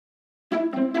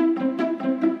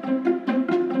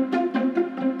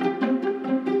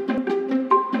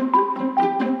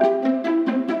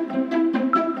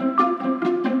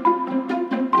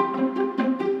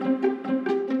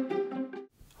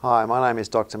Hi, my name is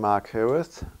Dr. Mark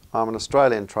Hurworth. I'm an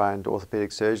Australian trained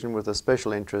orthopaedic surgeon with a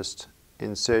special interest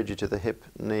in surgery to the hip,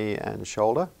 knee and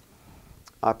shoulder.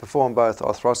 I perform both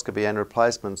arthroscopy and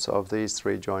replacements of these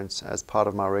three joints as part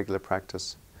of my regular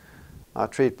practice. I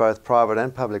treat both private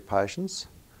and public patients.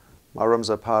 My rooms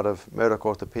are part of Murdoch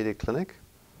Orthopaedic Clinic,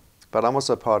 but I'm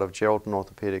also part of Geraldton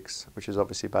Orthopaedics, which is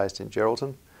obviously based in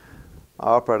Geraldton.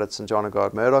 I operate at St John of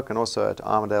God Murdoch and also at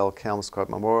Armadale Kelmscott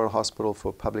Memorial Hospital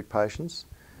for public patients,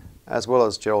 as well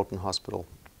as Geraldton Hospital.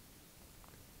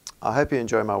 I hope you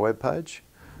enjoy my webpage.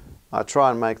 I try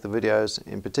and make the videos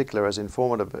in particular as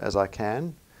informative as I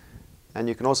can, and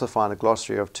you can also find a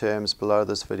glossary of terms below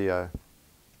this video.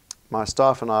 My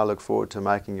staff and I look forward to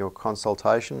making your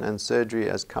consultation and surgery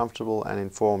as comfortable and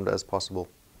informed as possible.